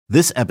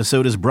This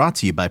episode is brought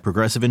to you by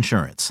Progressive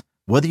Insurance.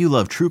 Whether you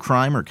love true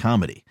crime or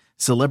comedy,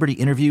 celebrity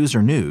interviews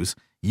or news,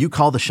 you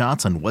call the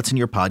shots on what's in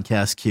your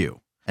podcast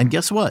queue. And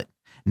guess what?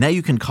 Now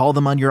you can call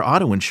them on your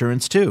auto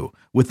insurance too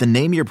with the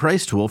Name Your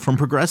Price tool from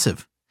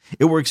Progressive.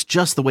 It works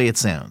just the way it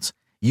sounds.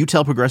 You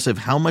tell Progressive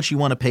how much you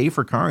want to pay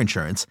for car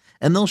insurance,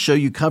 and they'll show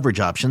you coverage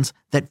options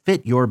that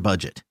fit your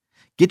budget.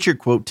 Get your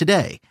quote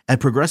today at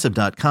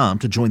Progressive.com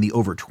to join the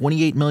over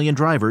 28 million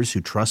drivers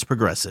who trust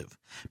Progressive.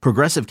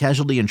 Progressive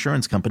Casualty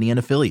Insurance Company and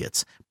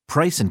Affiliates.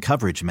 Price and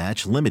coverage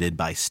match limited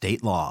by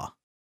state law.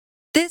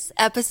 This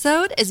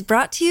episode is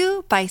brought to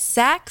you by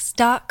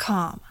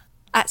Sax.com.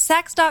 At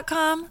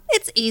Sax.com,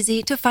 it's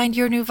easy to find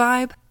your new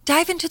vibe.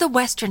 Dive into the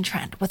Western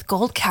trend with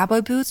gold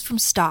cowboy boots from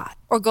Stott,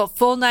 or go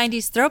full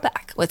 90s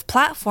throwback with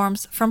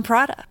platforms from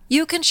Prada.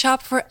 You can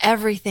shop for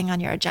everything on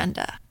your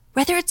agenda,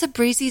 whether it's a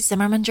breezy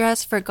Zimmermann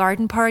dress for a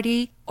garden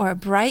party or a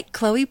bright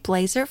Chloe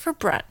blazer for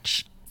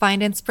brunch.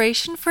 Find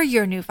inspiration for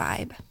your new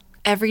vibe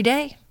every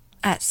day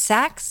at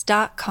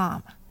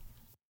Sax.com.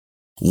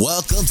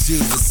 Welcome to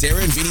the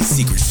Sarah and Vinny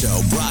Secret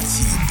Show, brought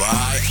to you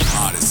by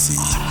Odyssey.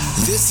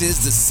 This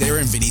is the Sarah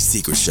and Vinny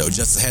Secret Show.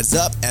 Just a heads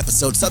up,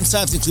 episodes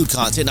sometimes include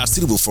content not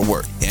suitable for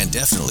work and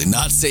definitely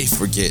not safe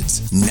for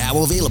kids.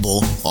 Now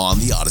available on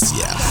the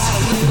Odyssey app.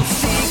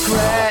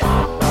 Secret,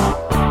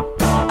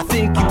 I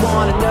think you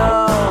want to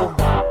know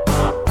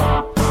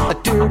a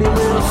dirty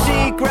little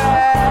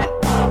secret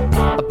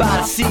about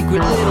a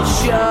secret little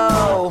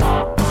show.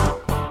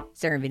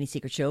 Sarah and Vinny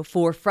Secret Show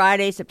for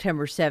Friday,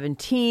 September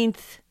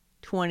 17th.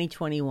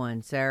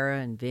 2021. Sarah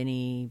and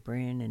Vinny,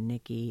 Bryn and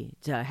Nikki.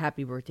 It's a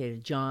happy birthday to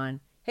John.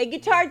 Hey,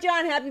 Guitar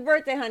John, happy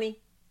birthday, honey.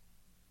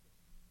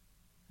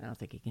 I don't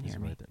think he can hear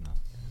me.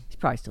 He's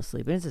probably still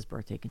sleeping. It's his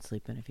birthday. He can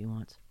sleep in if he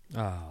wants.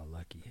 Oh,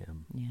 lucky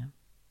him. Yeah.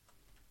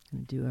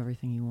 Gonna do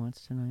everything he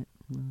wants tonight.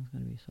 It's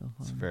gonna be so fun.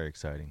 It's very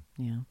exciting.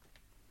 Yeah.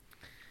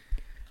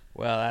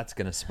 Well, that's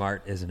gonna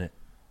smart, isn't it?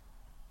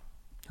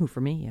 Who,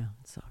 for me? Yeah,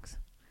 it sucks.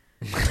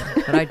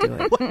 But I do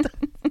it.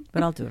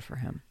 But I'll do it for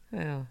him.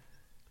 Yeah.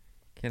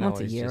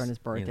 Once a year on his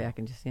birthday, I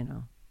can just,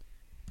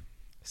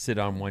 sit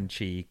on one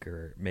cheek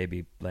or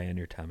maybe lay on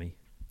your tummy.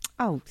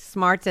 Oh,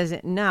 smart says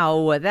it.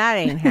 No, that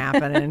ain't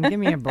happening. Give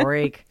me a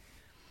break,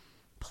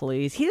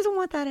 please. He doesn't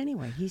want that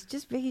anyway. He's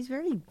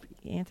very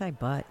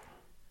anti-butt.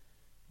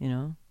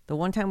 The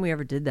one time we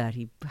ever did that,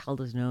 he held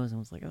his nose and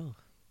was like, oh.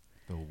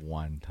 The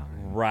one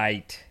time.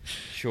 Right.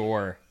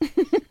 Sure.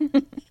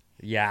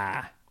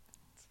 Yeah.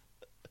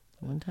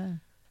 One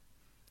time.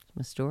 It's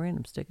my story and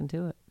I'm sticking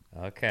to it.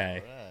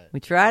 Okay.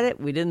 We tried it.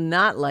 We did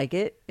not like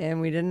it.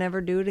 And we didn't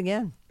ever do it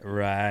again.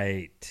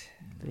 Right.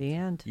 The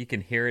end. You can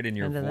hear it in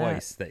your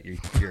voice that you're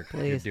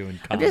doing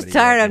comedy. I'm just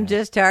tired. I'm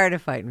just tired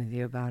of fighting with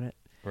you about it.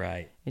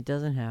 Right. It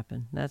doesn't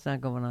happen. That's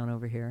not going on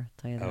over here.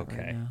 I'll tell you that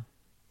right now.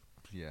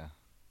 Yeah.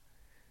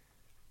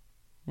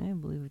 Yeah,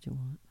 believe what you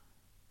want.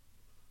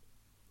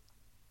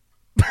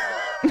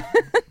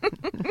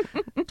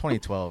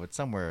 2012. It's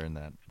somewhere in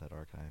that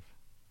archive.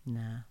 Nah.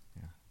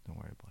 Yeah. Don't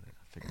worry about it.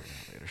 I'll figure it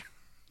out later.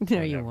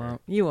 No, you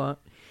won't. You won't.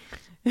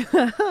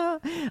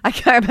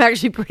 I'm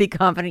actually pretty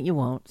confident you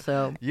won't.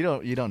 So you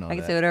don't know. I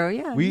can say whatever.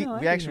 Yeah. We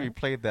actually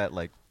played that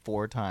like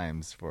 4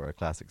 times for a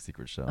classic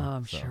secret show. Oh,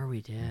 I'm sure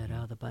we did.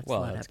 Oh, the butt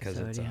slut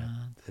episode.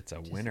 It's a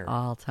winner.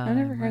 All time.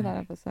 I never heard that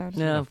episode.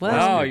 No.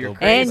 Oh, you're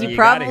crazy. And you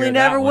probably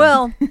never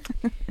will.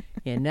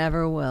 You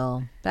never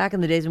will. Back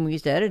in the days when we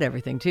used to edit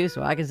everything too,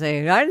 so I can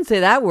say I didn't say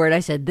that word. I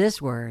said this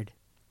word.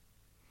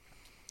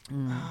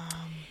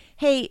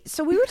 Hey,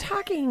 so we were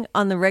talking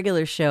on the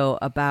regular show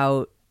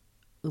about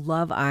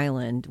Love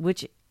Island,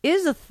 which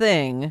is a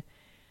thing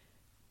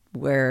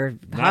where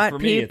hot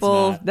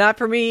people, not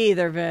for me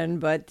either, Vin,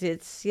 but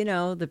it's,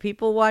 the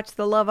people watch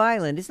the Love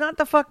Island. It's not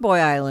the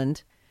Fuckboy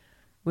Island,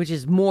 which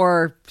is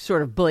more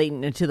sort of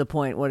blatant and to the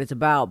point what it's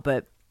about,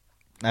 but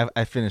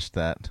I finished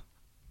that.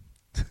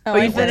 Oh,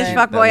 you finished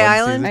Fuckboy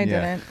Island? I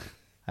didn't.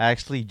 I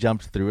actually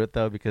jumped through it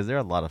though because there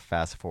are a lot of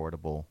fast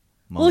forwardable.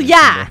 Well,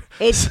 yeah,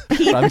 it's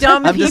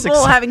dumb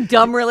people having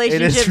dumb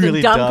relationships really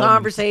and dumb dumb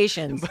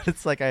conversations. But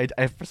it's like I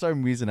for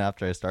some reason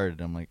after I started,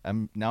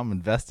 I'm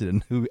invested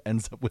in who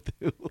ends up with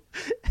who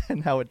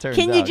and how it turns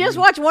out. Can you just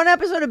watch one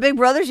episode of Big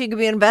Brother so you can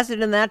be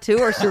invested in that too,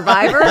 or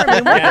Survivor? I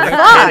mean, what the no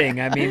fuck?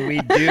 kidding. I mean, we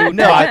do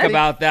talk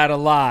about that a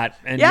lot.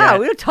 And yeah,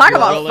 we don't talk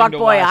about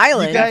Fuckboy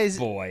Island. You guys,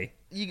 boy.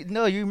 You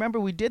remember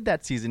we did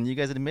that season. You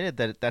guys admitted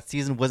that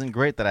season wasn't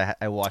great that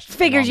I watched.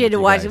 Figures you had to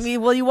watch it.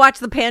 Well, you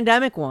watched the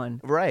pandemic one.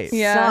 Right.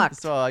 Yeah.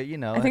 Sucked. So, I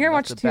think I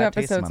watched 2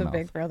 episodes of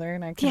Big Brother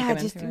and I couldn't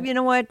get into it. You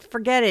know what?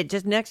 Forget it.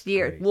 Just next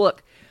year. Right.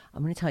 Look,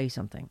 I'm going to tell you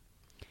something.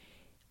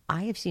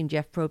 I have seen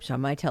Jeff Probst on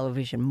my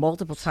television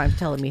multiple times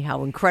telling me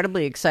how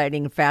incredibly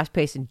exciting and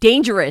fast-paced and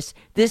dangerous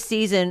this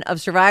season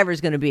of Survivor is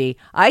going to be.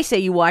 I say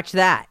you watch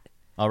that.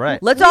 All right.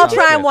 Let's all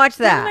try and watch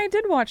that. And I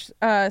did watch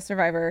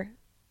Survivor.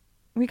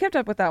 We kept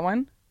up with that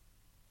one.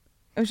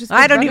 It was just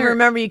I don't even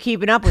remember you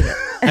keeping up with it.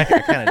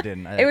 I kind of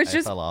didn't. It was I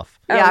just fell off.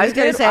 Yeah, I was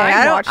going to say,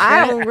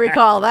 I don't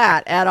recall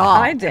that at all.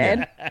 I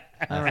did.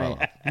 All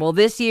right. Well,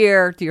 this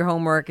year, your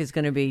homework is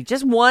going to be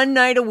just one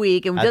night a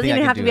week. And it doesn't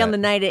even have to be on the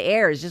night it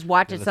airs. Just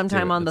watch it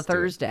sometime on the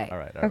Thursday. All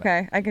right.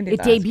 Okay, I can do It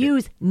that.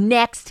 debuts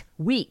next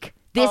week.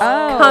 This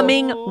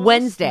coming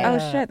Wednesday. Oh,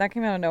 shit. That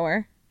came out of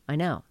nowhere. I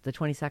know. The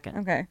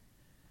 22nd. Okay.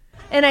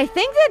 And I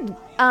think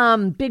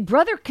that Big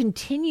Brother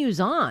continues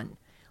on.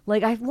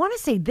 Like, I want to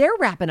say they're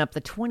wrapping up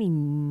the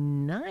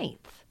 29th.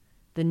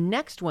 The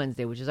next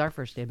Wednesday, which is our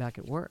first day back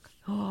at work.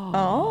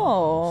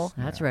 Oh.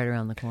 That's right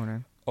around the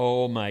corner.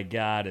 Oh my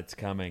God, it's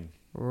coming.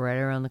 Right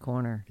around the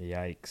corner.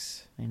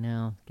 Yikes. I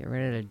know. Get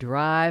ready to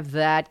drive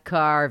that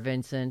car,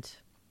 Vincent.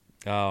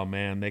 Oh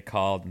man, they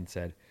called and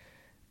said,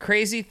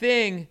 crazy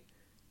thing.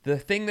 The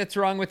thing that's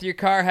wrong with your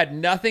car had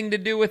nothing to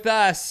do with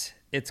us.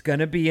 It's going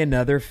to be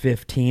another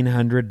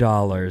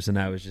 $1,500. And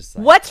I was just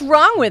like, What's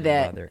wrong with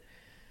it?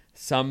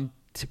 Some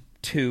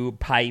tube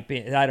pipe.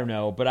 I don't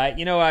know. But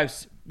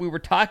we were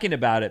talking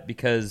about it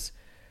because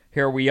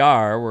here we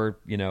are. We're,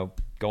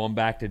 going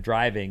back to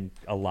driving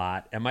a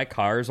lot. And my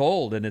car is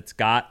old and it's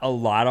got a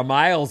lot of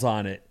miles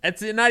on it.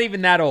 It's not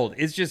even that old.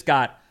 It's just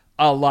got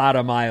a lot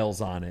of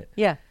miles on it.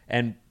 Yeah.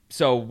 And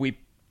so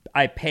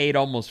I paid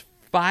almost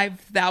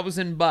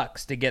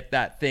 $5,000 to get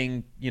that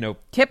thing,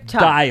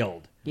 Tip-top.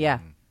 dialed. Yeah.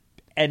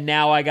 And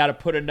now I got to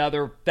put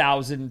another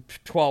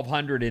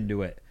 $1,200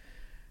 into it.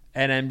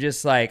 And I'm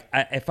just like,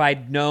 if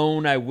I'd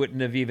known, I wouldn't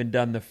have even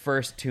done the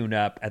first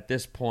tune-up. At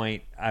this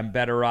point, I'm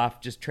better off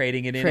just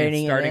trading it in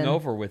and starting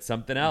over with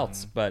something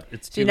else. But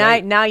it's too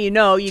late. Now you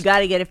know you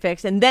got to get it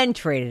fixed and then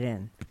trade it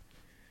in.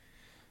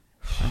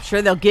 I'm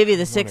sure they'll give you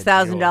the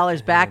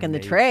 $6,000 back in the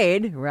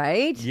trade,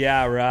 right?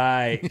 Yeah,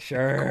 right.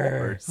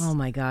 Sure. Oh,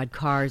 my God.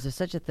 Cars are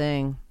such a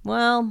thing.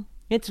 Well,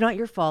 it's not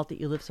your fault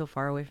that you live so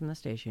far away from the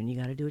station. You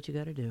got to do what you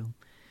got to do.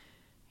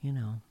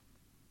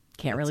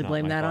 Can't really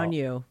blame that on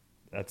you.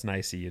 That's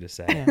nice of you to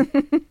say. Yeah.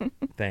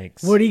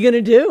 Thanks. What are you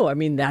going to do? I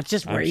mean, that's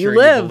just where I'm you sure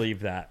live. You believe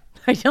that.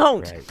 I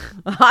don't.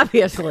 Right.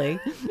 Obviously.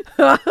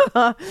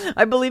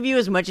 I believe you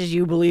as much as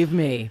you believe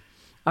me.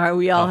 All right,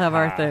 we all have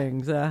our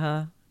things.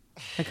 I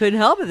couldn't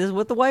help it. This is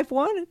what the wife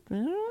wanted. I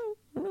don't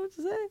know what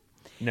to say.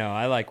 No,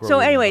 I like where So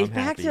we live. anyways, I'm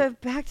back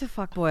happy. to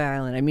Fuckboy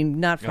Island. I mean,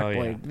 not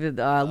Fuckboy.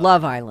 yeah.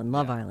 Love Island.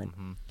 Love Island.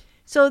 Mm-hmm.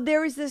 So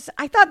there was this.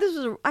 I thought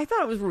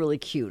it was really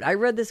cute. I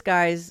read this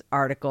guy's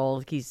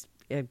article. He's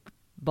a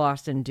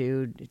Boston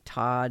dude,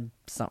 Todd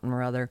something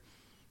or other,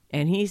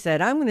 and he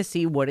said, "I'm going to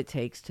see what it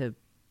takes to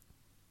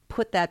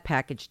put that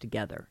package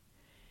together."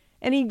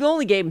 And he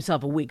only gave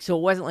himself a week, so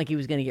it wasn't like he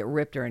was going to get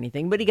ripped or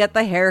anything. But he got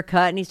the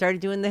haircut, and he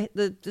started doing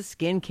the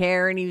skin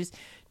care, and he was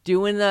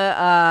doing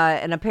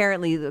and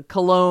apparently the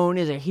cologne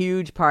is a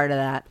huge part of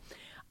that.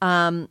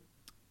 And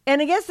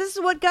I guess this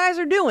is what guys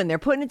are doing. They're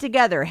putting it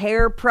together,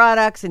 hair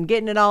products and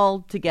getting it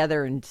all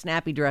together and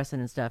snappy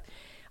dressing and stuff.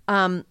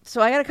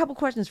 So I got a couple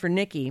questions for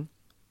Nikki.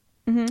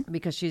 Mm-hmm.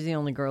 Because she's the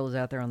only girl who's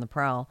out there on the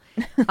prowl.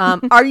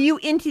 Are you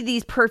into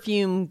these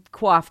perfume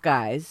coif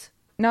guys?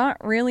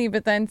 Not really,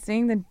 but then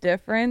seeing the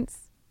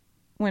difference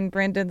when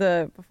Brent did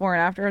the before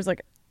and after, I was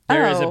like,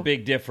 there is a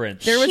big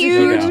difference. There was a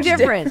huge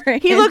difference.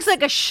 He looks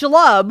like a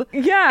schlub.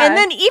 Yeah. And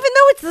then even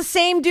though it's the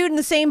same dude in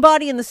the same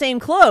body and the same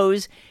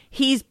clothes,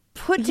 he's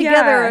put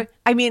together. Yeah.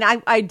 I mean,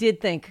 I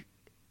did think,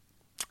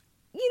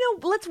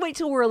 let's wait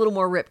till we're a little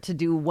more ripped to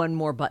do one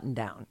more button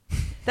down.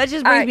 That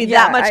just brings me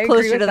that much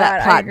closer to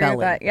that pot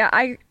belly.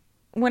 Yeah,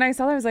 when I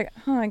saw that, I was like,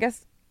 I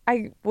guess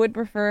I would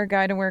prefer a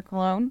guy to wear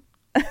cologne.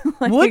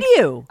 Would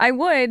you? I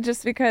would,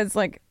 just because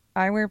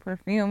I wear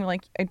perfume.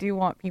 I do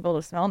want people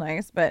to smell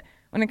nice, but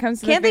when it comes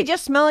to can't they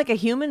just smell like a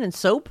human in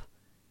soap?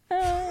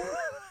 I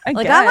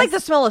I like the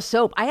smell of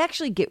soap. I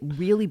actually get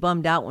really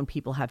bummed out when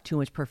people have too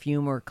much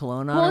perfume or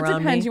cologne on around me. Well, it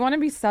depends. You want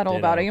to be subtle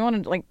about it. You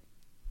want to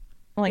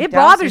it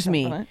bothers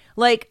me.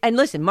 And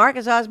listen,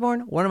 Marcus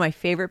Osborne, one of my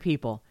favorite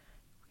people.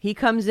 He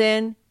comes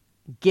in,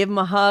 give him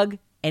a hug,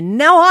 and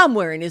now I'm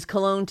wearing his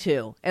cologne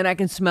too, and I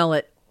can smell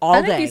it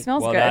all day. He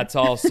smells good. That's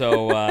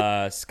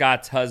also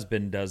Scott's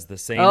husband does the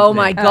same. Oh thing.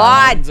 my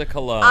God! Tons of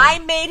cologne. I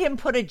made him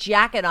put a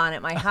jacket on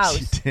at my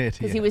house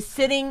because he was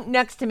sitting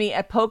next to me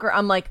at poker.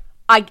 I'm like,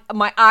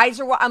 my eyes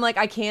are. I'm like,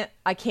 I can't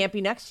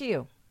be next to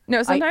you.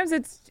 No, sometimes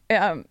it's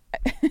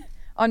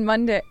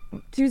on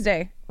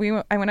Tuesday.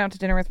 I went out to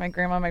dinner with my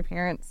grandma and my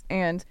parents,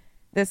 and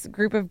this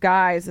group of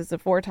guys, it's a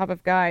four-top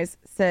of guys,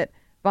 sit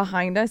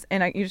behind us,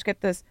 and you just get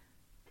this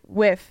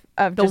whiff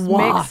of the just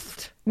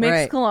waft.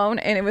 mixed cologne,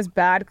 and it was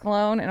bad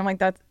cologne, and I'm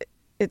like,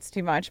 it's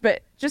too much,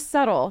 but just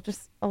subtle,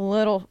 just a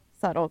little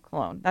subtle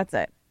cologne. That's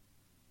it.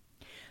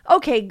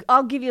 Okay,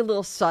 I'll give you a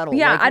little subtle.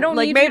 Yeah, I don't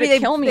need maybe you to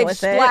kill me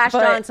with it. Splashed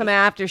on some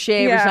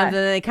aftershave or something,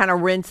 and they kind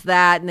of rinse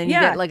that, and then you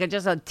Yeah. get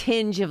just a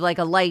tinge of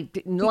a light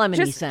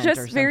lemony scent or something.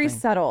 Just very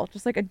subtle,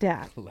 just like a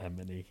dab.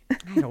 Lemony.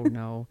 I don't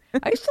know.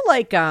 I used to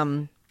like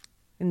in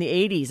the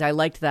 80s. I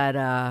liked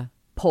that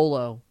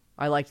Polo.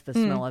 I liked the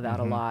smell of that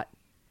a lot.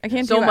 I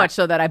can't so do much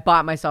so that I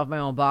bought myself my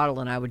own bottle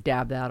and I would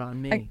dab that on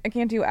me. I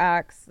can't do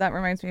Axe. That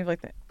reminds me of the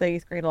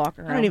 8th grade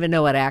locker room. I don't even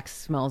know what Axe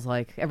smells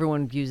like.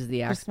 Everyone uses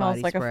the Axe smells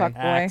body like spray. a fuck boy.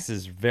 Axe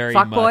is very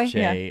Fuck boy? much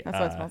Yeah, a. that's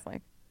what it smells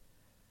like.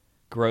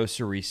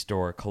 grocery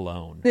store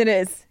cologne. It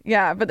is.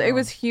 Yeah, but it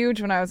was huge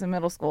when I was in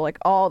middle school. Like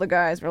all the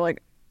guys were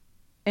like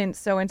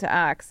so into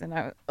Axe, and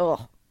I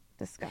was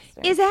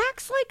disgusting. Is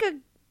Axe like a?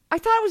 I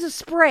thought it was a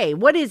spray.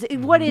 What is it?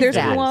 What is There's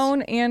that?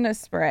 cologne and a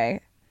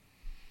spray.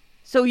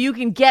 So you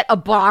can get a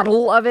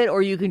bottle of it,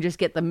 or you can just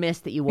get the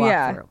mist that you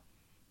walk through.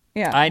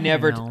 Yeah. I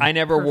never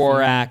wore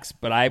Perfume. Axe,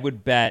 but I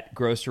would bet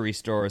grocery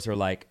stores are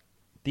like,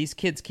 these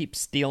kids keep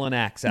stealing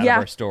Axe out of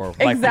our store.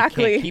 Like,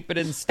 exactly. we can't keep it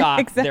in stock.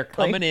 Exactly. They're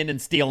coming in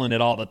and stealing it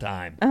all the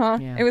time.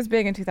 Yeah. It was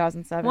big in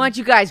 2007. Why don't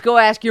you guys go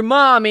ask your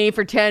mommy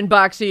for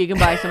 $10 so you can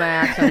buy some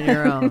Axe on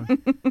your own?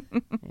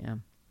 Yeah.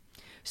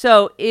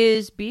 So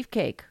is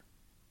Beefcake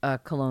a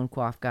cologne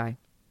quaff guy?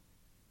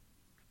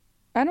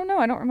 I don't know.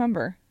 I don't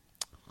remember.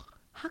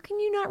 How can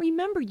you not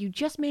remember? You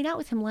just made out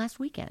with him last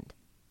weekend.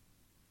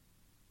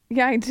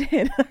 Yeah, I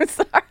did. I'm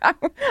sorry. I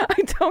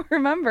don't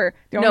remember.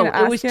 Do you want No, me to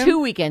ask it was him? 2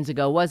 weekends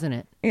ago, wasn't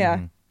it?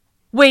 Yeah.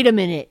 Wait a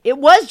minute. It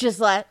was just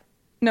last.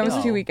 No, it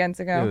was 2 weekends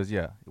ago. It was,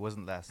 yeah. It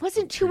wasn't last.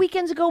 Wasn't 2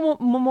 weekends ago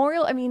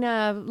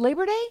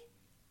Labor Day?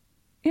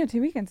 Yeah,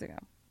 2 weekends ago.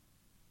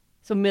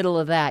 So middle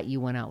of that, you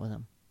went out with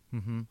him.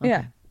 Mm-hmm.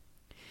 Yeah.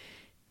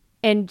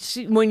 And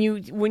when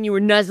you were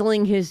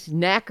nuzzling his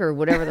neck or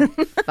whatever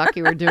the fuck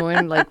you were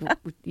doing, like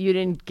you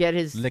didn't get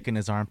his. Licking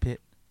his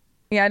armpit.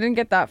 Yeah, I didn't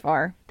get that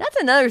far. That's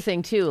another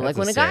thing too. That's like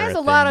when a a guy has Sarah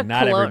a lot thing. of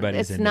Not cologne, everybody's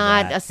it's into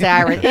not that. a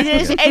Sarah. It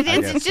is. I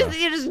It's guess just. so.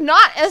 It is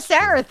not a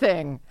Sarah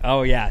thing.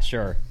 Oh, yeah,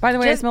 sure. By the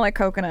way, I Just- smell like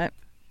coconut.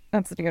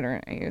 That's the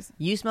deodorant I use.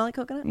 You smell like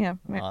coconut? Yeah,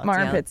 that's my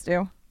good. armpits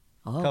do.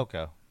 Oh,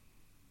 Cocoa.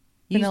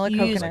 Vanilla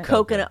you use coconut.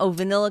 coconut. Oh,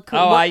 vanilla Oh,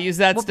 coconut. I use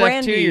that what stuff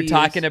brand too. do you You're use?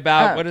 talking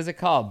about, Oh. what is it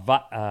called?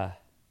 I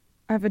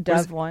have a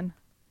Dove one.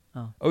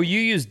 Oh,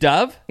 you use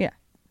Dove? Yeah.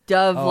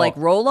 Dove, Oh. like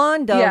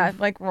roll-on Dove. Yeah,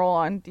 like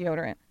roll-on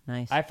deodorant.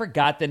 Nice. I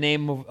forgot the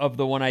name of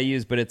the one I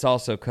use, but it's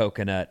also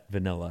coconut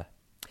vanilla.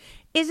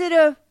 Is it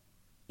a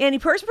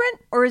antiperspirant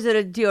or is it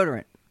a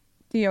deodorant?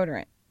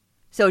 Deodorant.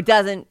 So it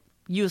doesn't.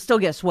 You'll still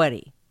get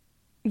sweaty.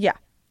 Yeah.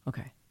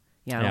 Okay.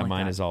 Yeah. I don't Yeah, like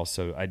mine that. is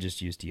also, I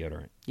just use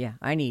deodorant. Yeah,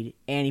 I need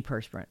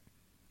antiperspirant.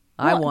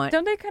 I Well, want.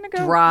 Don't they kind of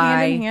go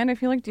dry. hand in hand? I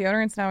feel like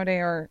deodorants nowadays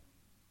are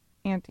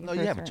anti. No,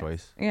 you have a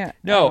choice. Yeah.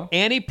 No, Oh.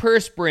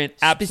 antiperspirant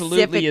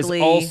absolutely is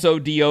Specifically- also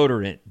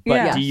deodorant, but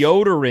Yeah. Yes.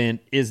 deodorant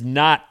is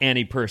not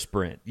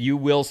antiperspirant. You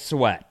will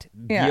sweat.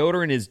 Yeah.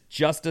 Deodorant is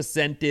just a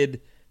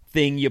scented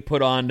thing you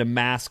put on to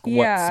mask what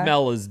Yeah.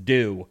 smell is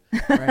due.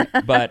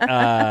 But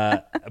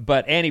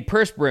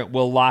antiperspirant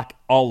will lock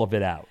all of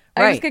it out.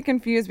 I Right. just get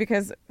confused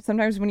because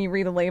sometimes when you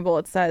read a label,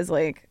 it says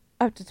like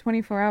up to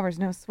 24 hours,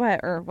 no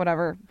sweat or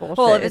whatever bullshit.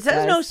 Well, if it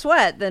says no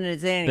sweat, then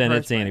it's antiperspirant. Then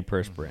it's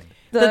antiperspirant.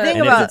 The thing And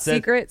if about it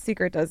says-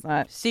 Secret does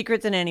not.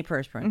 Secrets and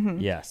antiperspirant.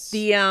 Yes.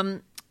 The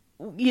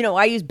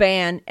I use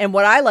Ban, and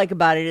what I like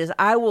about it is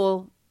I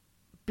will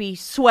be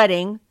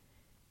sweating,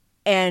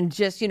 and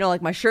just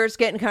like my shirt's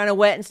getting kind of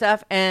wet and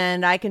stuff,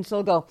 and I can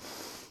still go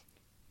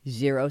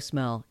zero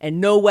smell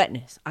and no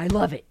wetness. I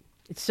love it.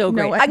 It's so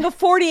No great. I can go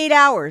 48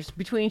 hours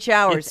between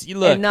showers It's-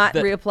 look, and not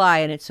the- reapply,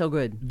 and it's so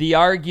good. The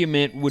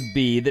argument would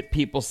be that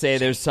people say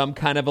there's some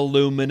kind of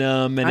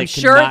aluminum and I'm it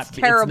sure cannot it's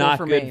be, terrible it's not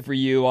for good me. for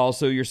you.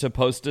 Also, you're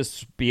supposed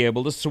to be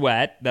able to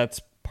sweat.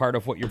 That's part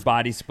of what your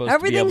body's supposed to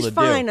be able Everything's to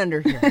fine do.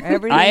 under here.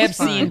 Everything's I have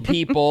fine. seen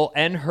people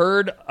and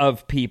heard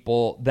of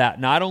people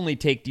that not only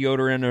take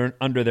deodorant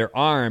under their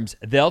arms,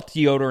 they'll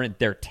deodorant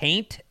their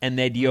taint and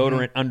they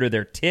deodorant under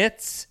their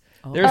tits.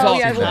 There's all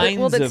kinds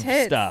the of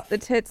tits, stuff. The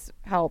tits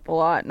help a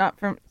lot, not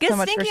from Get so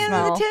much for stinky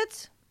smell. under the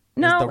tits?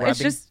 No, the it's rubbing?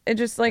 just it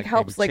just like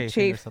helps maybe like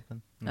chafing or chafe.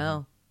 something.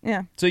 Oh.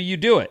 Yeah, So you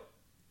do it.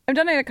 I've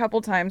done it a couple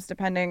times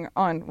depending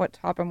on what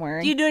top I'm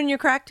wearing. Do you do it in your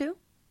crack too?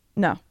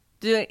 No,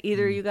 Do it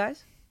either of you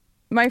guys?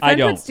 my friend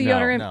don't, puts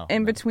deodorant no,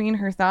 in no. between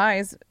her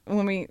thighs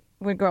when we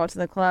would go out to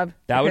the club.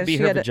 That would because be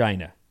she her had a-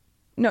 vagina.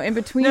 No, in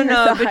between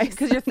No, her thighs.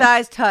 because your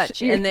thighs touch,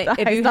 Your and if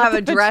thighs, you not have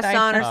a the dress vagina.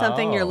 on or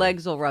something, your Oh.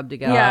 legs will rub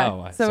together. yeah,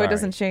 Oh, so sorry. it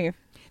doesn't chafe.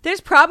 There's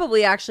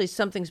probably actually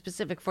something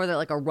specific for that,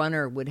 like a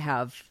runner would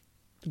have.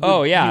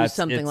 Oh yeah, use it's-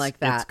 something it's- like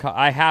it's that.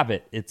 I have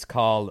it. It's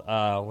called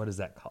what is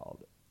that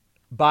called?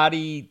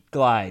 Body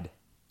Glide.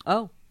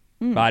 Oh,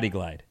 Body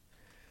Glide,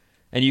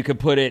 and you can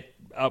put it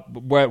up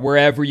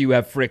wherever you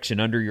have friction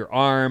under your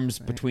arms,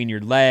 between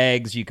your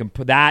legs. You can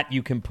put that.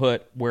 You can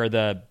put where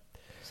the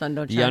sun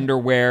don't the shine.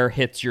 underwear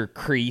hits your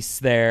crease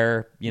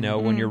there. You know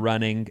when you're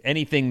running.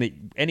 Any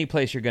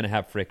place you're going to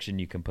have friction,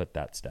 you can put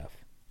that stuff.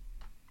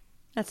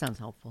 That sounds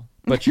helpful.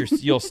 But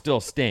you'll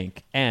still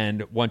stink.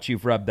 And once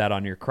you've rubbed that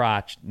on your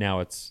crotch, now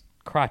it's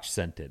crotch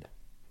scented.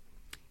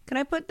 Can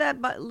I put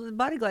that?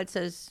 Body Glide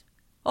says,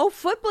 "Oh,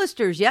 foot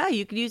blisters. Yeah,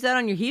 you could use that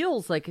on your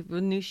heels, like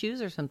with new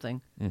shoes or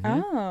something.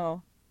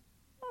 Oh,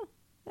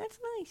 That's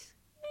nice."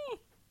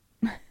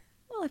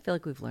 Well, I feel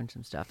like we've learned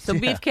some stuff. So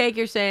Beefcake,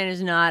 you're saying,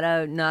 is not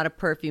a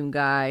perfume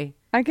guy.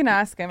 I can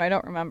ask him. I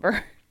don't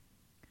remember.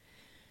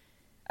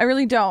 I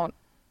really don't.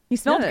 He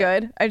smelled Yeah.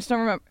 good. I just don't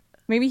remember.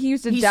 Maybe he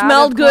used a He dab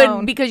smelled of good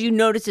cologne. because you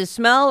noticed his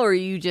smell, or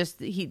you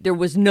just there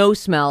was no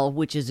smell,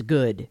 which is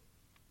good.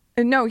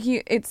 No,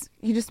 he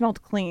just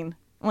smelled clean.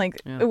 Like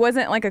it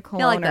wasn't like a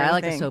cologne. I like that. Or I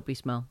like a anything. soapy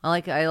smell. I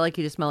like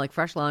you to smell like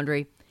fresh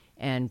laundry,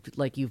 and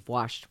like you've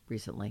washed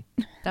recently.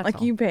 That's like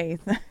all. you bathe,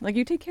 like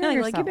you take care of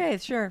yourself. Like you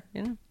bathe, sure.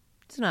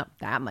 It's not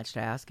that much to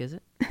ask, is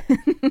it?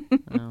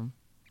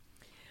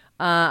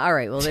 All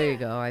right. Well, there you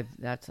go.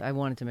 I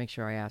wanted to make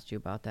sure I asked you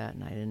about that,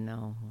 and I didn't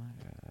know.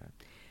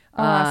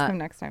 I'll ask him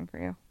next time for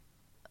you.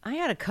 I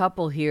had a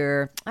couple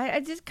here.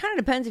 It just kind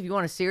of depends if you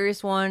want a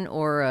serious one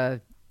or a.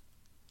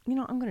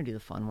 I'm going to do the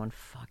fun one.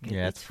 Fuck it.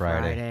 Yeah, it's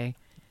Friday.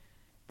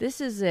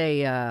 This is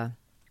a.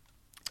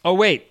 Oh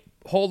wait,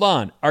 hold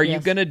on. Are you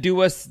going to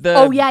do us the?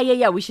 Oh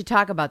yeah. We should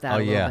talk about that a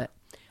little yeah. bit.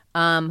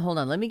 Hold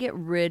on. Let me get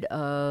rid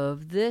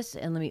of this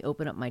and let me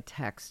open up my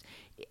text.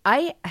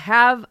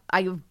 I've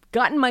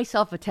gotten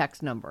myself a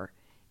text number,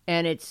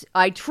 and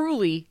I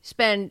truly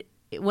spend.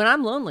 When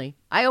I'm lonely,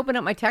 I open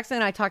up my text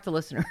and I talk to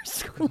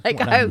listeners.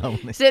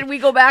 Said we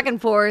go back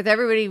and forth.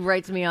 Everybody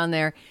writes me on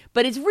there.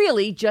 But it's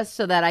really just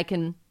so that I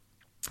can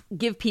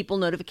give people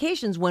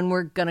notifications when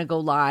we're going to go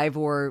live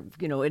or,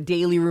 a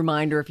daily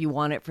reminder if you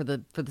want it for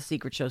the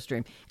Secret Show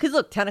stream. Because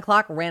look, 10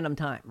 o'clock, random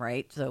time,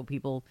 right? So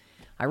people,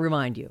 I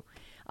remind you.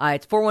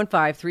 It's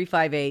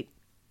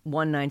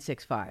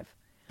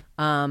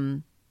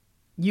 415-358-1965.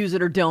 Use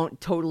it or don't,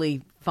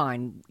 totally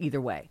fine either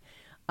way.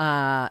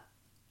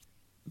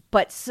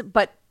 But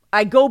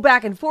I go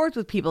back and forth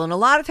with people, and a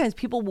lot of times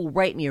people will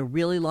write me a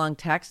really long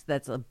text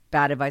that's a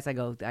bad advice. I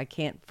go, I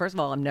can't. First of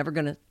all, I'm never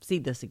going to see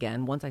this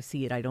again. Once I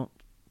see it, I don't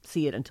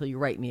see it until you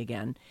write me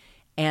again.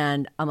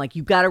 And I'm like,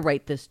 you got to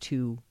write this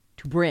to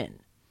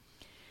Bryn.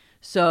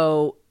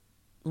 So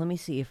let me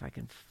see if I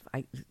can.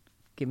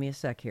 Give me a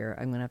sec here.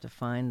 I'm going to have to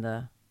find the.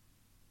 I'm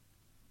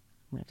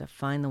going to have to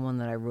find the one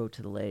that I wrote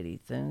to the lady.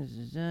 You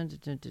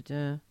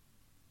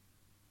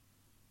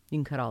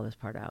can cut all this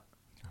part out.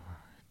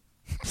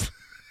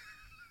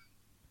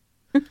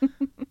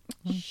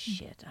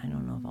 Shit, I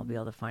don't know if I'll be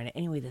able to find it.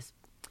 Anyway, this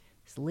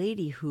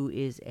lady who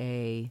is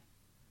a...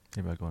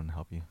 Maybe I'll go in and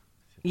help you.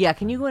 Yeah,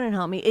 can you go in and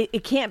help me?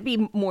 It can't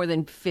be more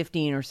than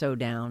 15 or so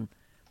down.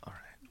 All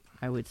right.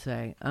 I would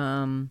say.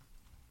 And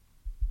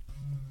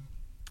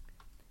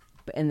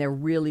they're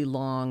really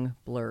long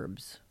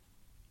blurbs.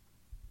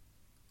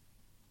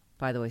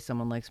 By the way,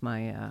 someone likes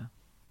my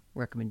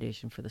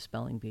recommendation for the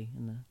spelling bee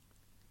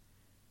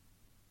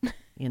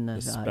in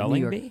the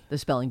spelling York, bee? The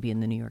spelling bee in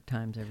the New York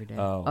Times every day.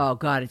 Oh,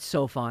 God, it's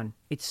so fun.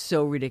 It's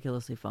so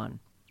ridiculously fun.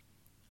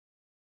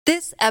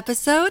 This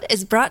episode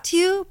is brought to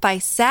you by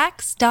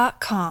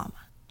Sax.com.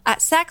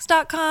 At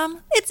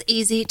Sax.com, it's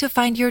easy to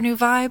find your new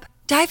vibe.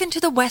 Dive into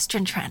the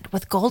Western trend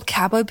with gold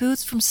cowboy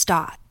boots from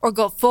Stott, or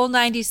go full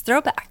 90s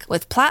throwback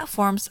with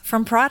platforms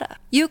from Prada.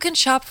 You can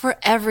shop for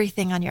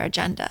everything on your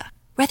agenda,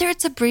 whether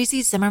it's a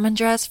breezy Zimmermann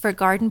dress for a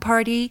garden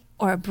party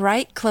or a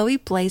bright Chloe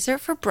blazer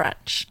for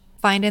brunch.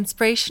 Find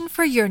inspiration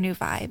for your new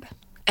vibe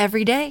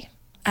every day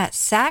at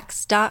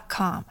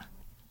Sax.com.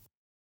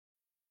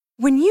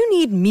 When you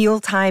need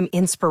mealtime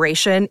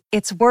inspiration,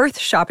 it's worth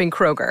shopping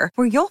Kroger,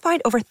 where you'll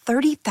find over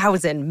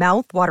 30,000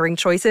 mouth-watering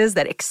choices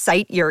that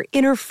excite your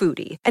inner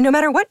foodie. And no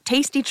matter what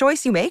tasty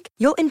choice you make,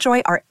 you'll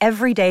enjoy our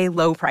everyday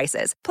low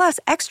prices, plus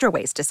extra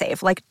ways to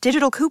save, like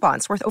digital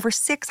coupons worth over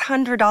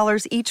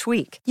 $600 each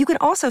week. You can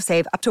also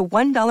save up to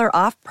 $1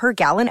 off per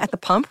gallon at the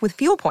pump with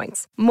fuel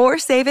points. More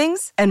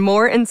savings and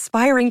more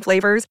inspiring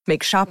flavors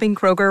make shopping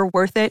Kroger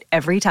worth it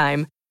every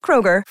time.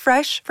 Kroger,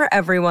 fresh for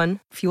everyone.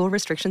 Fuel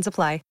restrictions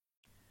apply.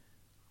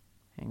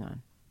 Hang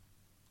on.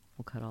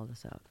 We'll cut all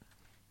this out.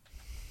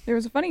 There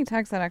was a funny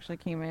text that actually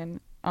came in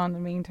on the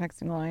main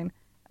texting line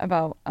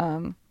about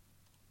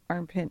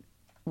armpit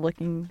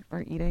licking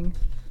or eating.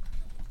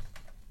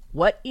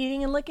 What?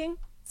 Eating and licking?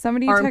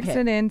 Somebody Armpit.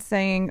 texted in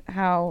saying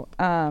how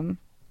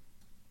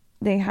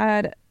they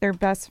had their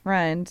best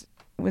friend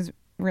was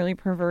really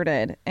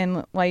perverted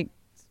and like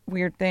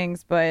weird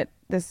things, but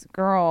this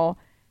girl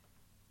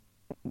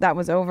that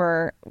was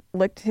over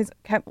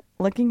kept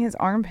licking his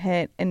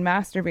armpit and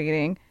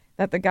masturbating,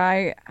 that the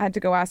guy had to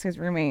go ask his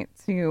roommate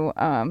to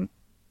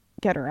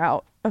get her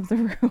out of the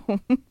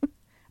room.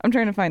 I'm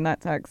trying to find that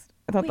text.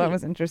 I thought that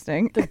was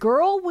interesting. The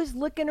girl was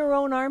licking her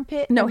own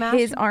armpit? No,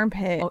 his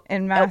armpit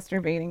and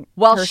masturbating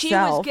While herself. she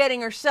was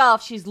getting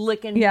herself, she's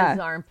licking his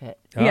armpit.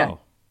 Yeah.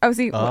 Oh,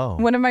 see,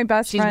 one of my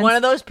best friends... She's one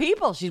of those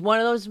people. She's one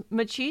of those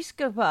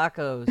machisca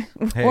pacos.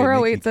 Hey,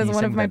 408 Nikki, says can you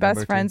one send of me my that best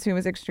number, friends too? who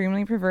was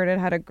extremely perverted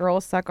had a girl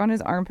suck on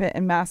his armpit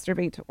and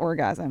masturbate to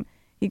orgasm.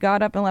 He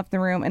got up and left the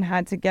room and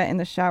had to get in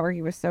the shower.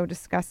 He was so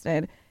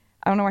disgusted.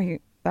 I don't know why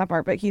that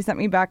part, but he sent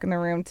me back in the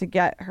room to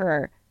get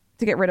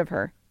rid of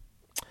her.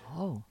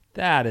 Oh.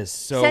 That is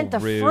so Sent the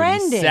rude.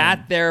 friend He in.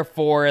 sat there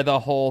for the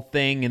whole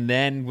thing and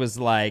then was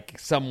like,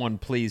 someone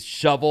please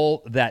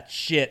shovel that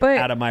shit But-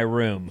 out of my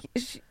room.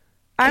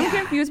 I'm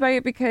confused by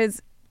it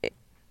because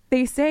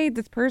they say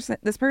this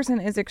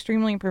person is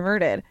extremely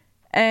perverted,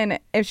 and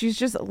if she's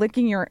just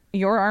licking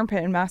your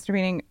armpit and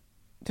masturbating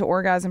to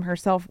orgasm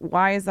herself,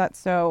 why is that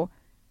so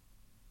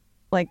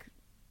like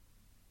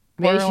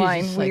Maybe she's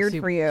borderline just, like, weird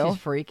for you? She's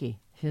freaky.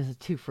 She's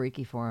too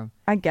freaky for him.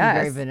 I She's guess.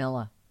 very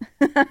vanilla.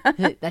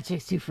 That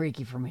chick's too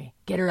freaky for me.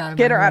 Get her out of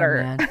my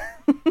room, man.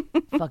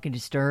 Fucking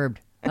disturbed.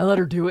 I let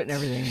her do it and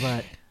everything,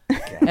 but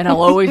and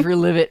I'll always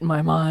relive it in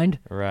my mind.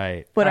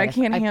 Right. But I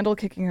can't handle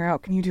kicking her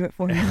out. Can you do it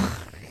for me?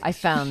 I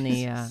found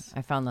the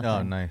Oh,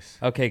 thing. nice.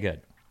 Okay,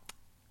 good.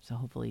 So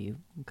hopefully you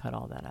can cut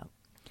all that out.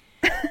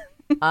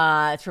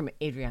 It's from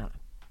Adriana.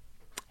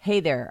 Hey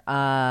there,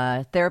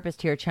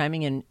 therapist here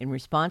chiming in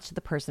response to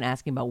the person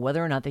asking about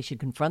whether or not they should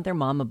confront their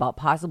mom about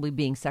possibly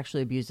being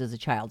sexually abused as a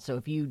child. So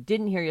if you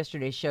didn't hear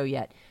yesterday's show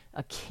yet,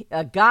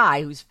 a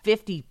guy who's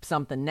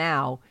 50-something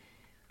now,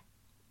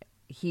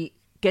 he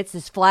gets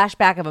this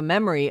flashback of a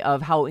memory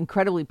of how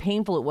incredibly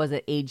painful it was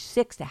at age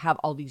 6 to have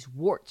all these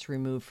warts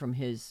removed from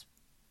his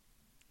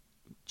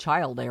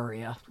child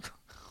area.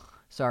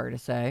 Sorry to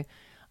say.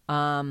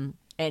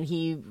 And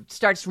he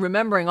starts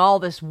remembering all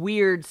this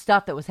weird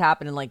stuff that was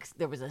happening. Like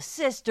there was a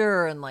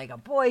sister and like a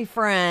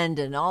boyfriend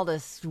and all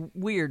this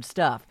weird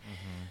stuff.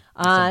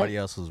 Mm-hmm. Somebody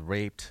else was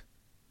raped.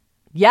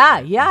 Yeah.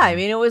 I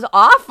mean, it was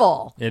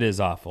awful. It is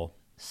awful.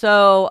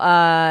 So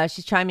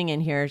she's chiming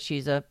in here.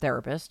 She's a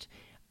therapist.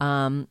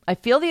 I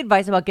feel the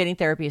advice about getting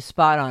therapy is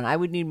spot on. I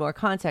would need more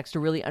context to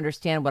really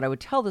understand what I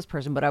would tell this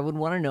person, but I would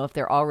want to know if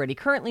they're already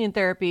currently in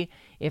therapy.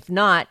 If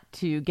not,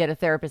 to get a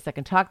therapist that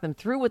can talk them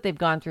through what they've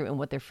gone through and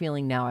what they're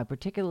feeling now. I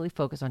particularly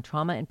focus on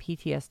trauma and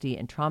PTSD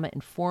and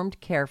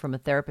trauma-informed care from a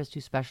therapist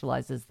who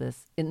specializes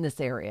in this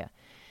area.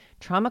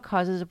 Trauma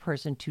causes a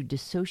person to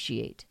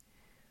dissociate.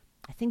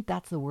 I think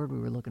that's the word we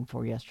were looking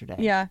for yesterday.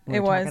 Yeah, we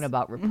were talking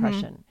about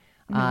repression.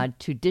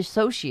 To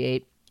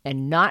dissociate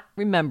and not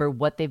remember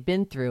what they've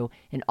been through,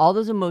 and all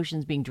those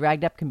emotions being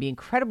dragged up can be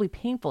incredibly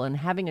painful, and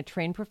having a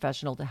trained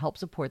professional to help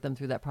support them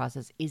through that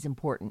process is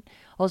important.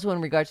 Also,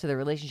 in regards to their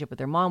relationship with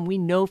their mom, we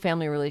know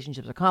family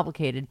relationships are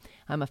complicated.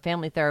 I'm a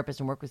family therapist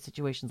and work with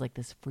situations like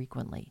this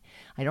frequently.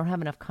 I don't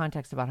have enough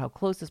context about how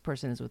close this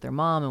person is with their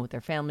mom and with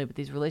their family, but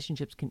these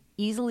relationships can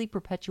easily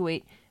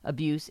perpetuate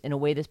abuse in a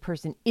way this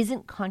person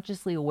isn't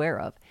consciously aware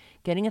of.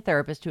 Getting a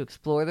therapist to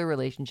explore their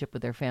relationship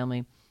with their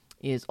family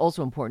is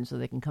also important so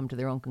they can come to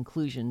their own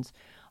conclusions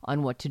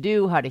on what to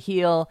do, how to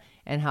heal,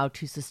 and how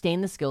to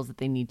sustain the skills that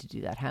they need to do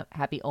that.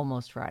 Happy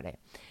Almost Friday.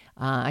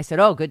 I said,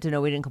 oh, good to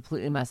know we didn't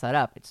completely mess that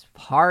up. It's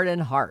hard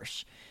and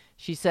harsh.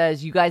 She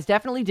says, you guys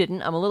definitely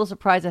didn't. I'm a little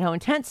surprised at how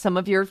intense some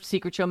of your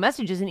Secret Show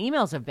messages and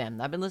emails have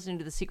been. I've been listening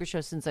to the Secret Show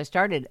since I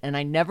started, and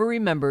I never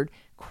remembered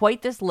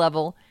quite this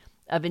level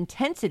of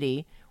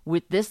intensity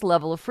with this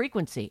level of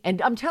frequency.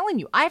 And I'm telling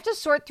you, I have to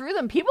sort through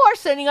them. People are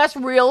sending us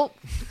real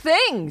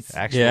things.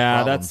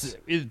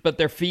 But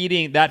they're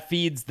feeding, that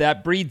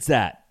breeds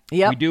that.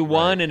 Yep. We do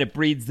one and it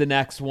breeds the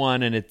next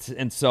one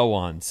and so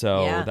on.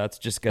 So that's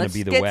just going to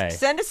be the way.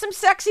 Send us some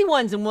sexy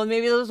ones and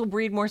maybe those will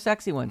breed more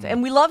sexy ones.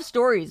 And we love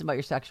stories about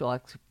your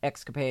sexual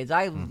escapades.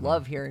 I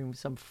love hearing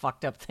some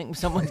fucked up things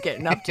someone's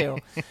getting up to.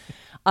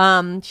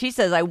 She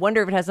says, I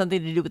wonder if it has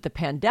something to do with the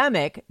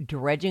pandemic,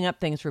 dredging up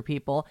things for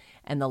people,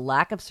 and the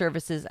lack of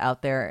services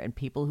out there, and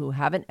people who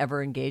haven't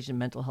ever engaged in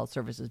mental health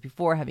services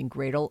before having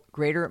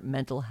greater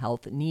mental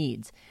health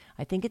needs.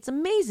 I think it's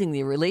amazing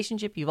the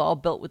relationship you've all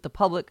built with the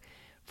public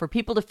for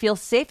people to feel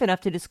safe enough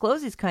to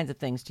disclose these kinds of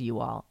things to you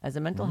all. As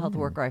a mental health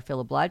worker, I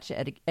feel obliged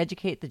to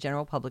educate the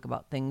general public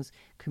about things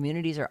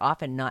communities are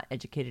often not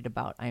educated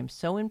about. I am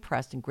so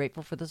impressed and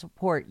grateful for the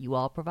support you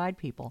all provide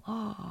people,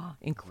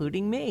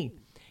 including me.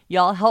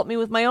 Y'all helped me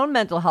with my own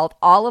mental health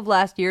all of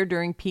last year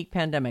during peak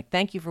pandemic.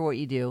 Thank you for what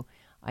you do.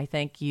 I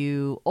thank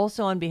you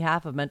also on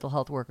behalf of mental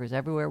health workers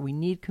everywhere. We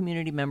need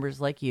community members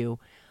like you,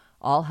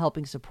 all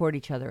helping support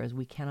each other as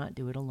we cannot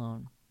do it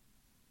alone.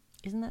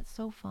 Isn't that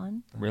so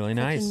fun? Really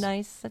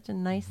nice. Such a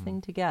nice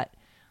thing to get.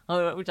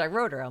 Which I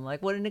wrote her. I'm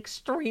like, what an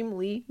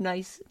extremely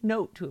nice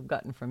note to have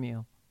gotten from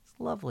you. It's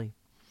lovely.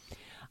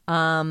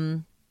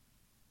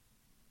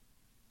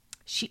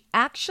 She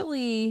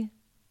actually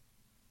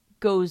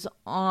goes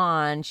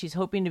on. She's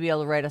hoping to be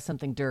able to write us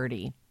something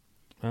dirty.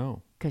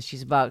 Oh. Because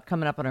she's about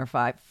coming up on her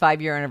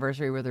five-year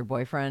anniversary with her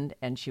boyfriend,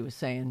 and she was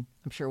saying,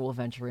 I'm sure we'll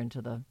venture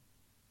into the,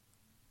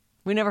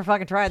 we never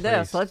fucking tried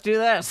this. Let's do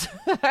this.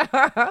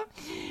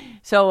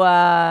 So,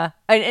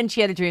 and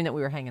she had a dream that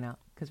we were hanging out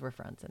because we're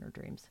friends in her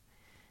dreams.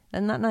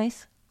 Isn't that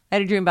nice? I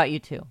had a dream about you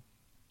too,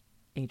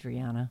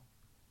 Adriana.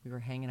 We were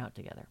hanging out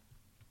together.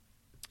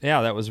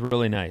 Yeah, that was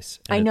really nice.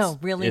 And I know,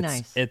 really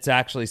nice. It's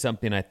actually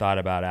something I thought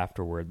about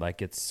afterward.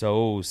 Like, it's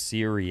so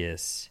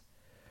serious,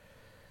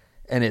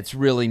 and it's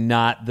really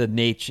not the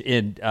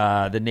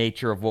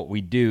nature of what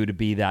we do to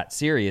be that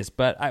serious.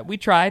 But we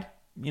tried.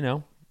 You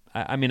know,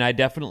 I mean, I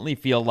definitely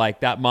feel like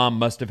that mom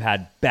must have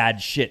had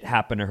bad shit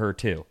happen to her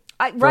too.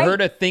 For her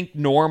to think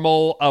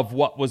normal of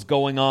what was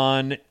going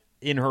on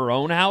in her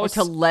own house,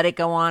 or to let it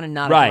go on and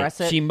not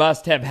address it. She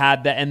must have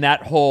had that, and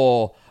that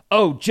whole,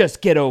 oh,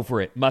 just get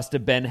over it, must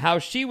have been how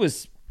she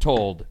was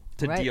told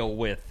to deal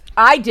with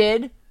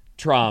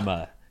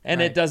trauma.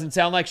 And it doesn't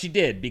sound like she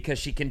did, because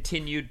she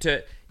continued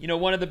to,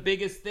 one of the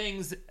biggest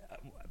things,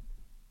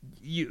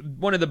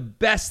 one of the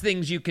best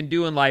things you can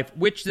do in life,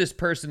 which this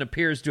person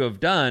appears to have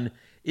done,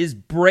 is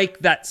break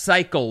that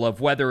cycle of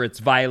whether it's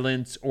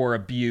violence or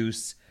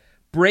abuse.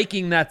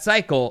 Breaking that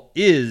cycle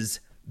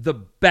is the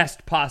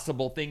best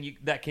possible thing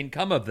that can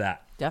come of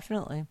that.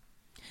 Definitely.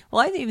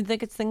 Well, I even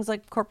think it's things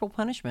like corporal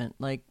punishment.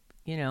 Like,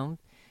 if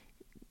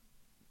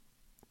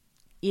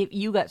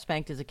you got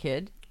spanked as a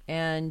kid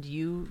and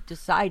you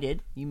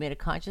decided, you made a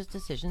conscious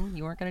decision,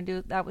 you weren't going to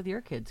do that with your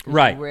kids.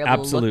 Right, You were able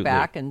absolutely. to look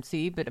back and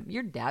see, but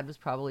your dad was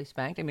probably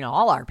spanked. I mean,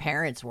 all our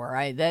parents were.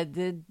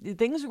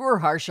 Things were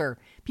harsher.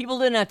 People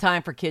didn't have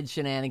time for kids'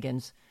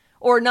 shenanigans.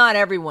 Or not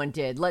everyone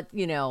did.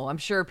 I'm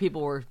sure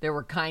there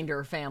were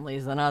kinder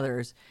families than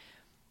others.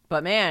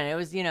 But man, it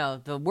was,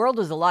 the world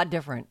was a lot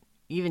different.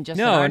 Even just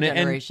in our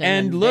generation.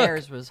 And look,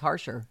 theirs was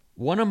harsher.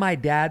 One of my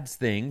dad's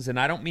things, and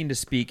I don't mean to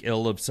speak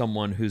ill of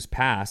someone who's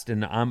passed,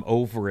 and I'm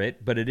over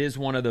it, but it is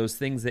one of those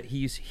things that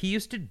he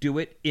used to do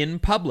it in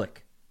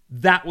public.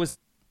 That was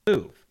the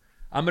move.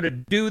 I'm going to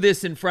do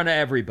this in front of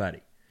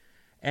everybody.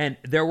 And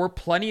there were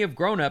plenty of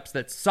grown-ups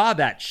that saw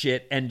that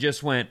shit and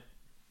just went,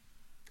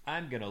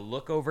 I'm going to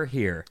look over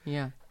here.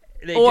 Yeah.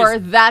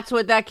 That's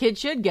what that kid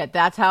should get.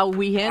 That's how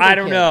we handle I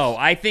don't kids. know.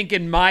 I think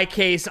in my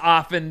case,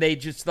 often they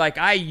just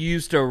I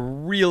used to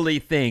really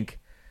think,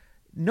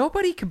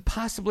 nobody can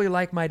possibly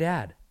like my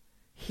dad.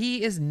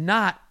 He is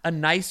not a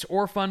nice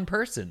or fun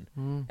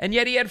person. And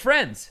yet he had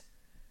friends.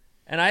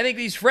 And I think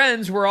these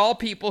friends were all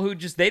people who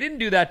they didn't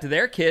do that to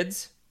their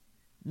kids.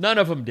 None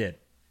of them did.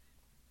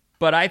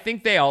 But I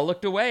think they all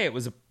looked away. It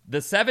was the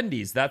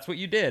 70s. That's what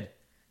you did.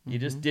 You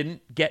just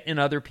didn't get in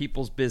other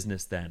people's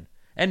business then.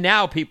 And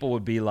now people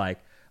would be like,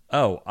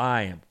 oh,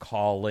 I am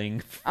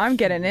calling. I'm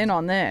getting in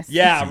on this.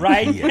 Yeah,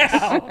 right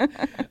now.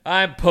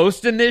 I'm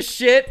posting this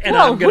shit, and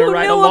I'm going to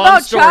write a long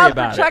story Child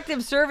about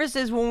Protective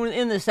Services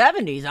in the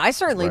 70s? I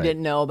certainly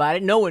didn't know about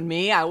it. Knowing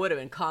me, I would have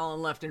been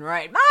calling left and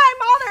right. My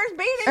mother's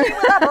beating me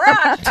with a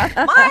brush.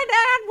 My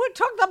dad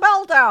took the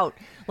belt out.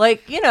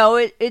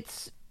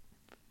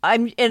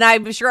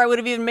 I'm sure I would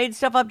have even made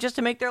stuff up just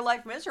to make their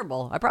life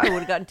miserable. I probably would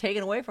have gotten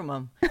taken away from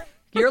them.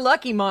 You're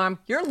lucky, Mom.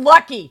 You're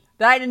lucky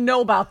that I didn't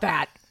know about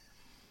that.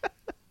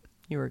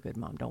 You were a good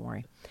mom. Don't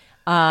worry.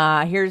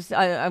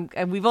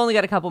 We've only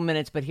got a couple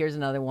minutes, but here's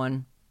another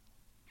one.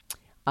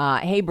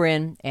 Hey,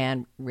 Bryn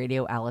and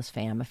Radio Alice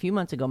fam. A few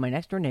months ago, my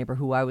next door neighbor,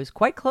 who I was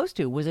quite close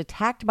to, was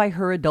attacked by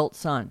her adult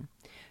son.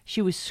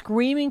 She was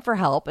screaming for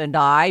help, and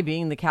I,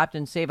 being the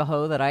Captain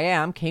Save-A-Ho that I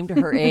am, came to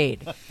her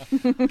aid.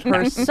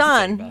 Her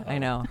son, I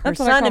know, her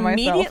son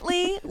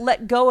immediately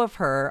let go of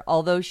her,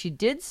 although she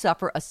did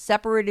suffer a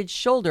separated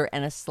shoulder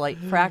and a slight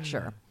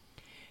fracture.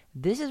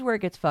 This is where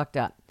it gets fucked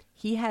up.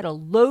 He had a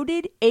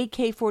loaded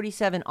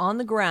AK-47 on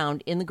the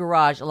ground in the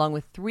garage, along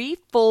with 3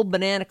 full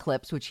banana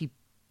clips, which he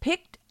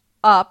picked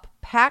up,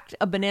 packed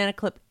a banana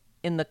clip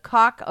in the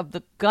cock of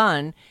the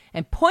gun,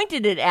 and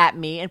pointed it at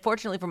me. And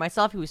fortunately for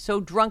myself, he was so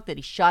drunk that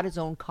he shot his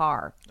own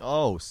car.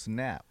 Oh,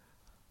 snap.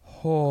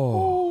 Oh.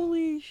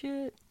 Holy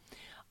shit.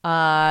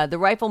 The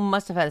rifle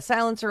must have had a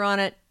silencer on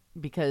it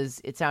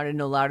because it sounded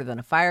no louder than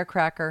a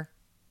firecracker.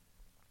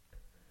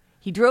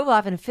 He drove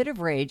off in a fit of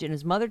rage, and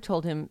his mother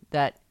told him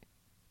that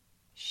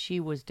she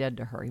was dead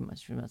to her. He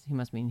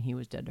must mean he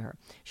was dead to her.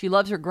 She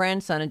loves her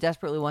grandson and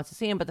desperately wants to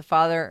see him, but the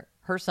father,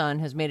 her son,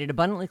 has made it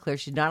abundantly clear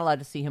she's not allowed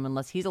to see him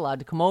unless he's allowed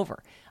to come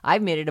over.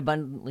 I've made it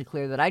abundantly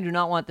clear that I do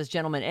not want this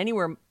gentleman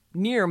anywhere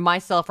near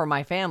myself or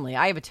my family.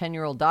 I have a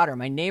 10-year-old daughter.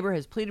 My neighbor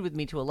has pleaded with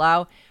me to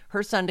allow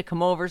her son to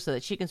come over so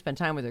that she can spend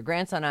time with her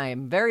grandson. I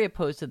am very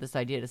opposed to this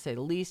idea, to say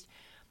the least.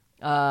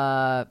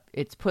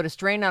 It's put a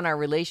strain on our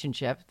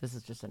relationship. This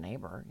is just a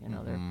neighbor,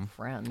 they're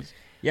friends.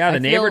 Yeah, the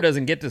neighbor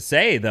doesn't get to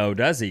say, though,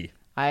 does he?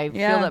 I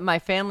feel that my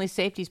family's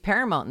safety is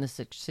paramount in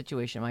this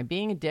situation. Am I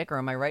being a dick, or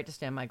am I right to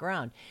stand my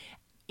ground?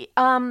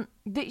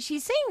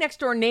 She's saying next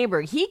door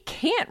neighbor. He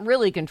can't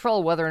really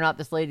control whether or not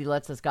this lady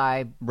lets this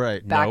guy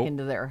back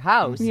into their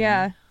house.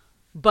 Yeah.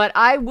 But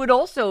I would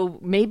also,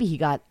 maybe he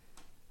got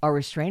a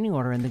restraining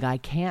order and the guy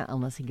can't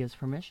unless he gives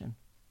permission.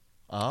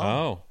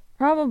 Oh.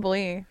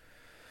 Probably.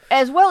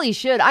 As well he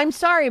should. I'm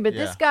sorry, but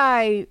this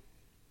guy,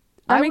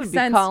 I would be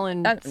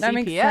calling that CPS.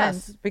 makes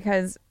sense,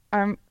 because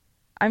I'm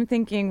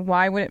thinking,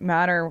 why would it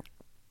matter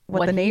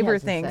what the neighbor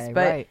thinks?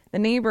 But the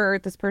neighbor,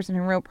 this person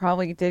who wrote,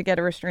 probably did get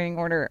a restraining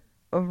order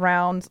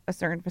around a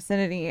certain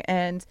vicinity,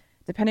 and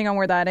depending on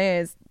where that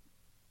is,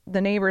 the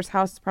neighbor's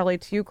house is probably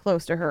too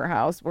close to her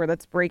house where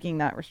that's breaking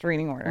that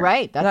restraining order.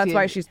 Right. That's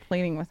why she's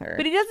pleading with her.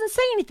 But he doesn't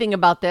say anything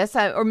about this.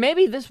 Or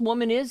maybe this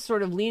woman is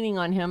sort of leaning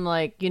on him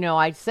like,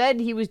 I said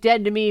he was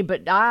dead to me,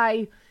 but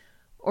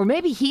or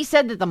maybe he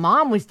said that the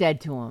mom was dead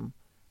to him.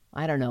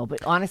 I don't know,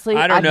 but honestly,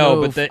 I don't know.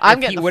 move. But I'm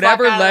getting the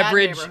whatever fuck out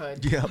leverage, of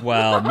that neighborhood.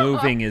 well,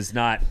 moving is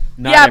not.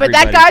 Yeah, but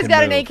that guy's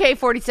got move. an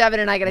AK-47,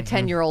 and I got a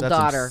 10-year-old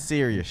daughter. Some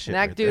serious shit.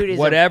 And that dude is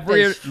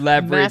whatever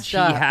leverage he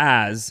up.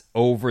 has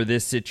over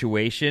this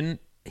situation,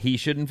 he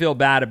shouldn't feel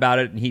bad about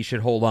it, and he should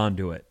hold on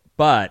to it.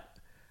 But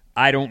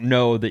I don't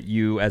know that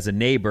you, as a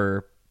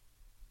neighbor,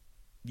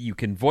 you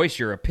can voice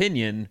your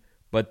opinion,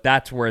 but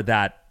that's where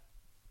that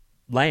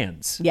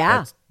lands.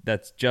 Yeah,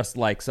 that's just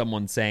like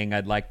someone saying,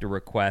 "I'd like to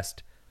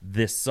request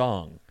this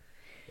song."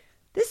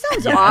 This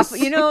sounds awful.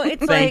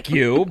 It's thank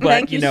you,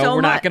 but so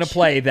we're not much. going to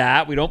play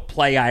that. We don't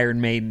play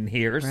Iron Maiden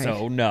here,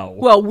 so no.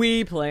 Well,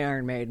 we play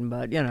Iron Maiden,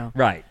 but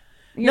right.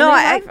 They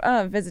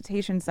have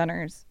visitation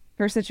centers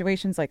for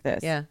situations like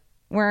this. Yeah.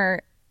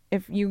 Where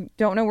if you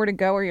don't know where to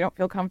go or you don't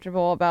feel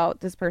comfortable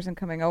about this person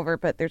coming over,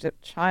 but there's a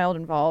child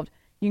involved,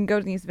 you can go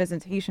to these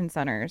visitation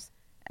centers,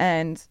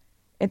 and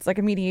it's like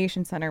a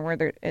mediation center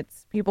where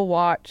it's people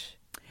watch.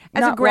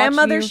 As a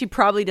grandmother, she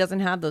probably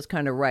doesn't have those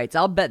kind of rights.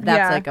 I'll bet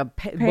that's like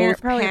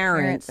both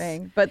parents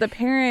thing. But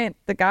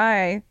the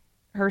guy,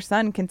 her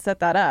son can set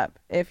that up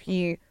if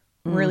he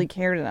really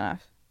cared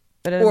enough.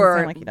 But it doesn't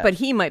sound like he does. But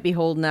he might be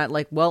holding that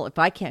like, well, if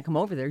I can't come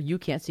over there, you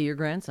can't see your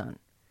grandson.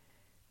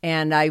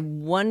 And I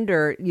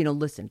wonder,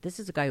 listen, this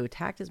is a guy who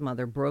attacked his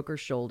mother, broke her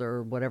shoulder,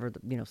 or whatever,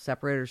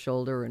 separated her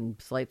shoulder and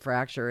slight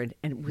fracture,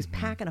 and was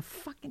packing a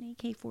fucking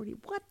AK-40.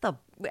 What the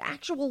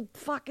actual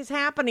fuck is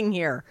happening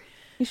here?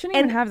 You shouldn't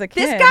even have the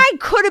kid. This guy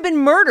could have been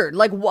murdered.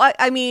 Like, what?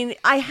 I mean,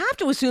 I have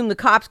to assume the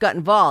cops got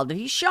involved. If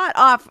he shot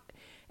off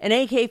an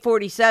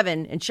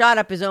AK-47 and shot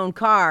up his own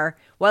car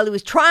while he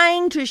was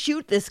trying to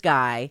shoot this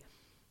guy,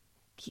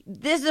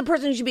 this is a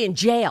person who should be in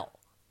jail.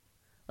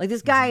 Like,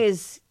 this guy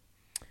is...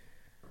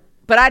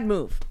 But I'd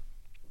move.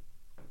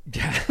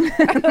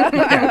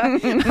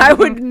 I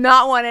would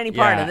not want any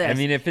part of this. I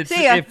mean, if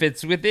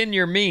it's within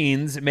your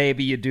means,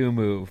 maybe you do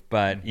move,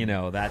 but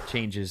that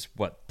changes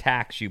what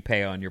tax you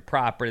pay on your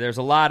property. There's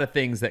a lot of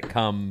things that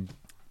come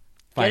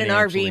financially. Get an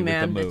RV,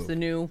 man. With the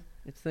move.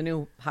 It's the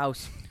new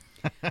house.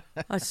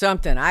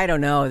 Something. I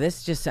don't know.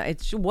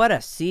 It's what a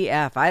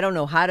CF. I don't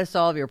know how to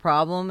solve your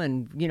problem,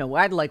 and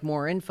I'd like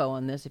more info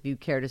on this if you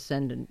care to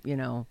send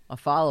a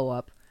follow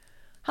up.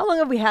 How long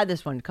have we had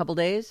this one? A couple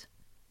days?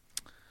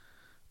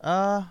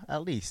 At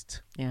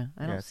least. Yeah,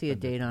 I don't see a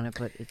date on it,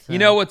 but it's...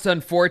 what's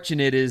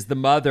unfortunate is the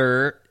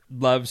mother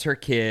loves her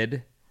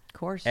kid. Of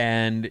course.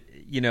 And,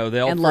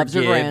 they'll and loves her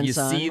forgive.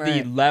 grandson, You see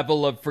the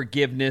level of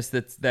forgiveness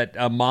that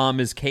a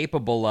mom is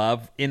capable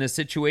of in a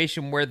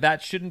situation where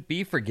that shouldn't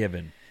be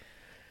forgiven.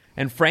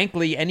 And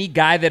frankly, any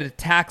guy that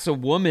attacks a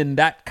woman,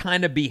 that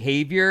kind of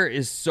behavior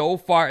is so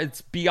far...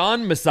 It's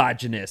beyond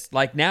misogynist.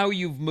 Like, now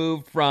you've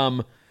moved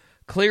from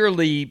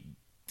clearly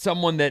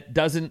someone that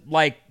doesn't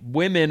like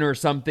women or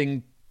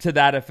something to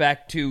that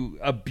effect to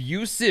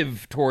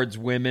abusive towards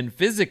women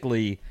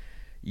physically.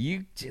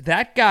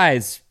 That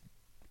guy's,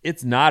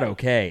 it's not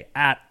okay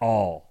at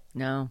all.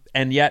 No.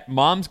 And yet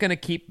mom's going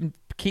to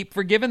keep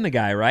forgiving the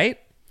guy, right?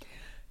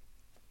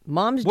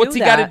 What's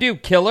he got to do?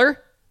 Kill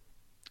her?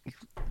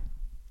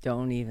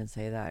 Don't even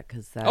say that,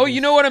 because that. Oh,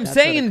 you know what I'm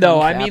saying, though.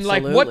 I mean,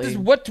 like,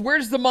 where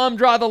does the mom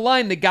draw the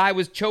line? The guy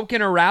was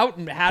choking her out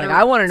and had her.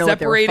 I want to know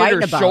separated what they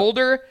were her fighting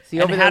shoulder. About. Is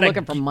he over there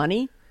looking for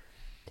money?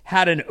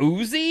 Had an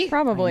Uzi?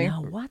 Probably.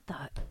 What the?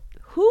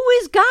 Who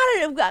has got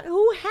it?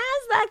 Who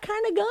has that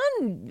kind of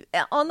gun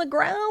on the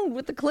ground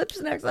with the clips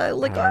next to it?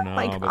 Like, I don't know,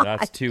 my God. but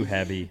that's too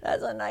heavy.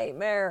 That's a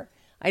nightmare.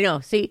 I know.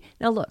 See,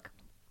 now look.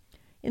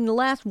 In the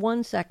last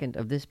 1 second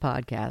of this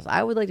podcast,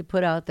 I would like to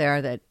put out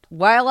there that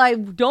while I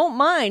don't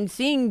mind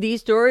seeing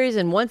these stories,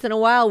 and once in a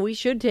while we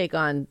should take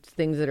on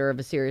things that are of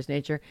a serious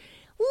nature,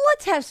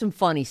 let's have some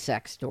funny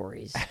sex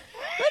stories.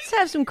 Let's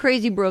have some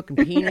crazy broken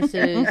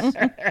penises,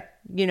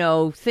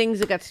 things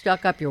that got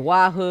stuck up your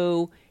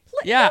wahoo.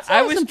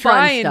 I was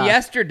trying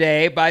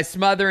yesterday by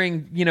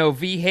smothering,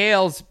 V.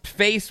 Hale's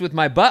face with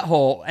my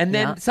butthole, and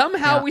then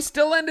somehow we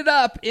still ended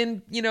up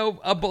in,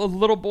 a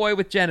little boy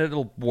with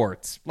genital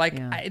warts. Like,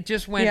 it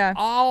just went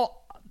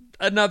all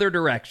another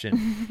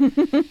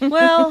direction.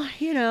 Well,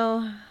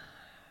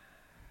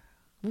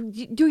 do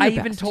your best. I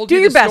even told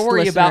you the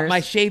story about my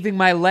shaving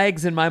my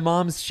legs in my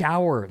mom's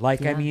shower.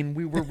 Like, I mean,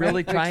 we were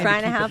really trying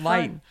to keep it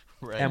light,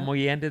 right. And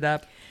we ended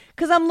up.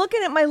 Because I'm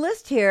looking at my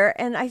list here,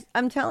 and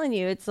I'm telling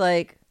you, it's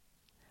like,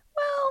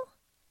 well,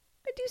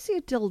 I do see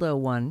a dildo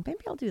one. Maybe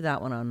I'll do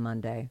that one on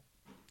Monday.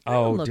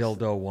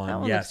 Dildo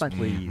one. Yes,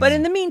 please. But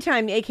in the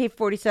meantime, the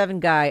AK-47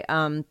 guy,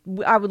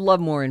 I would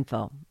love more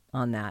info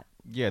on that.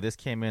 Yeah, this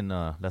came in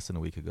less than a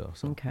week ago.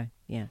 So. Okay,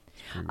 yeah.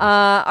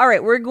 All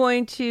right, we're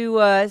going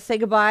to say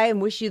goodbye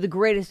and wish you the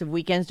greatest of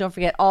weekends. Don't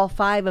forget, all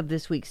 5 of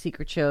this week's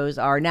Secret Shows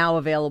are now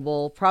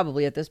available,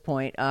 probably at this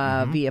point,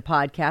 via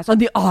podcast on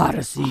the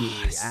Odyssey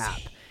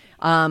app.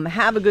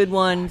 Have a good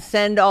one.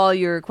 Send all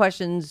your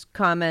questions,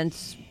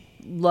 comments,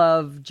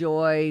 love,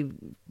 joy,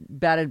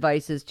 bad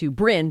advices to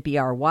Bryn,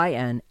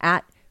 BRYN,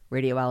 at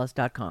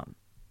radioalice.com.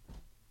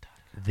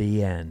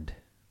 The end.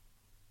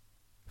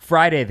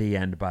 Friday, the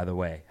end, by the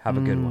way. Have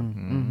a good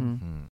one. Mm-hmm.